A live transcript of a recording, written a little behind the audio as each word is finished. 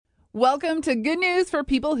Welcome to Good News for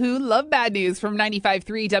People Who Love Bad News from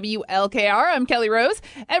 95.3 WLKR. I'm Kelly Rose.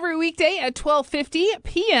 Every weekday at 12:50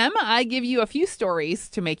 p.m., I give you a few stories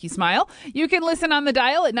to make you smile. You can listen on the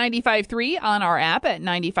dial at 95.3, on our app at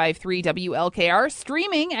 95.3 WLKR,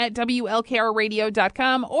 streaming at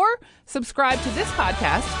WLKRradio.com, or subscribe to this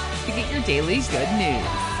podcast to get your daily good news.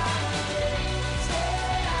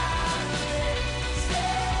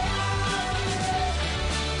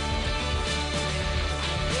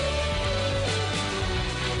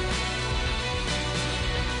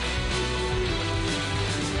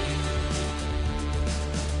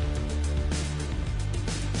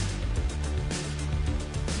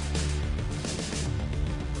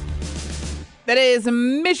 That is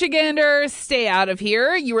Michigander, stay out of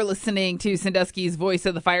here. You are listening to Sandusky's Voice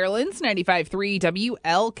of the Firelands, 95.3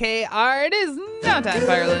 WLKR. It is now time,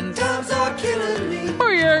 Firelands,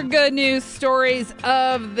 for your good news stories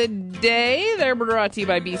of the day. They're brought to you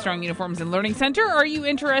by Be Strong Uniforms and Learning Center. Are you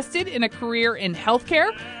interested in a career in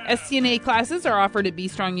healthcare? SCNA classes are offered at Be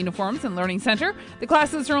Strong Uniforms and Learning Center. The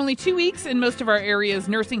classes are only 2 weeks, and most of our area's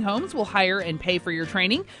nursing homes will hire and pay for your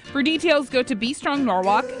training. For details, go to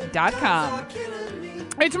BeStrongNorwalk.com. All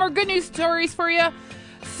right, some more good news stories for you.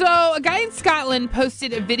 So, a guy in Scotland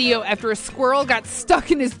posted a video after a squirrel got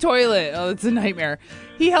stuck in his toilet. Oh, it's a nightmare.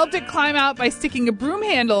 He helped it climb out by sticking a broom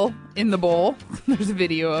handle in the bowl. There's a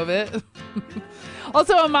video of it.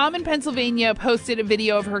 Also, a mom in Pennsylvania posted a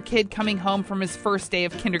video of her kid coming home from his first day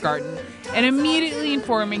of kindergarten and immediately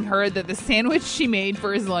informing her that the sandwich she made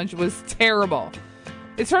for his lunch was terrible.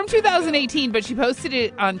 It's from 2018, but she posted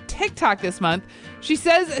it on TikTok this month. She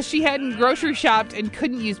says she hadn't grocery shopped and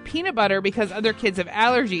couldn't use peanut butter because other kids have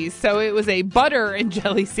allergies, so it was a butter and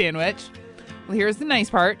jelly sandwich. Well, here's the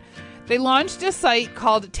nice part. They launched a site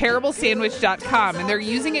called TerribleSandwich.com, and they're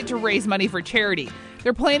using it to raise money for charity.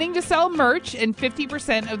 They're planning to sell merch, and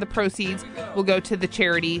 50% of the proceeds will go to the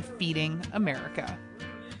charity Feeding America.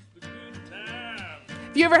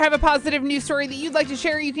 If you ever have a positive news story that you'd like to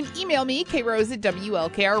share, you can email me,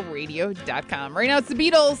 krose@WLKRradio.com. Right now, it's the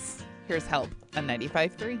Beatles. Here's Help on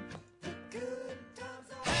 95.3.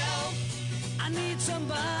 Help, I need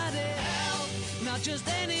somebody. Help, not just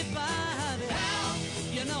anybody. Help,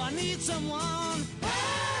 you know I need someone.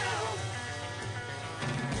 Help.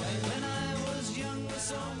 When I was younger,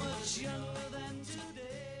 so much younger than today.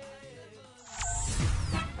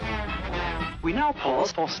 We now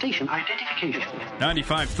pause for station identification.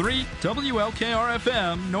 95.3 WLKR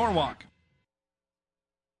FM, Norwalk.